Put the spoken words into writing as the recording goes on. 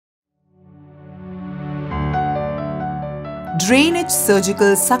Drainage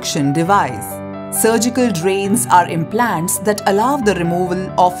surgical suction device. Surgical drains are implants that allow the removal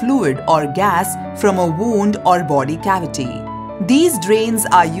of fluid or gas from a wound or body cavity. These drains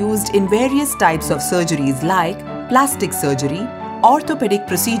are used in various types of surgeries like plastic surgery, orthopedic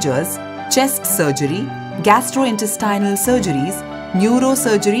procedures, chest surgery, gastrointestinal surgeries,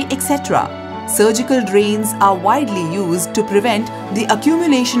 neurosurgery, etc. Surgical drains are widely used to prevent the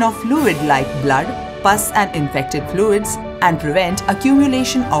accumulation of fluid like blood, pus and infected fluids and prevent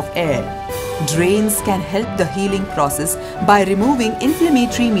accumulation of air. Drains can help the healing process by removing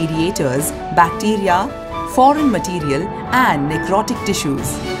inflammatory mediators, bacteria, foreign material and necrotic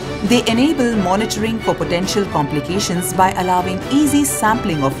tissues. They enable monitoring for potential complications by allowing easy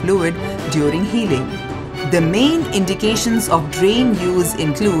sampling of fluid during healing. The main indications of drain use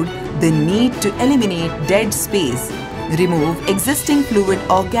include the need to eliminate dead space, remove existing fluid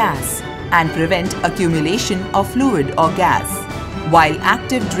or gas, and prevent accumulation of fluid or gas. While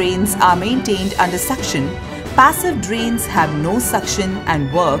active drains are maintained under suction, passive drains have no suction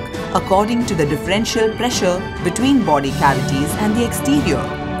and work according to the differential pressure between body cavities and the exterior.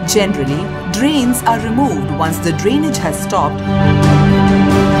 Generally, drains are removed once the drainage has stopped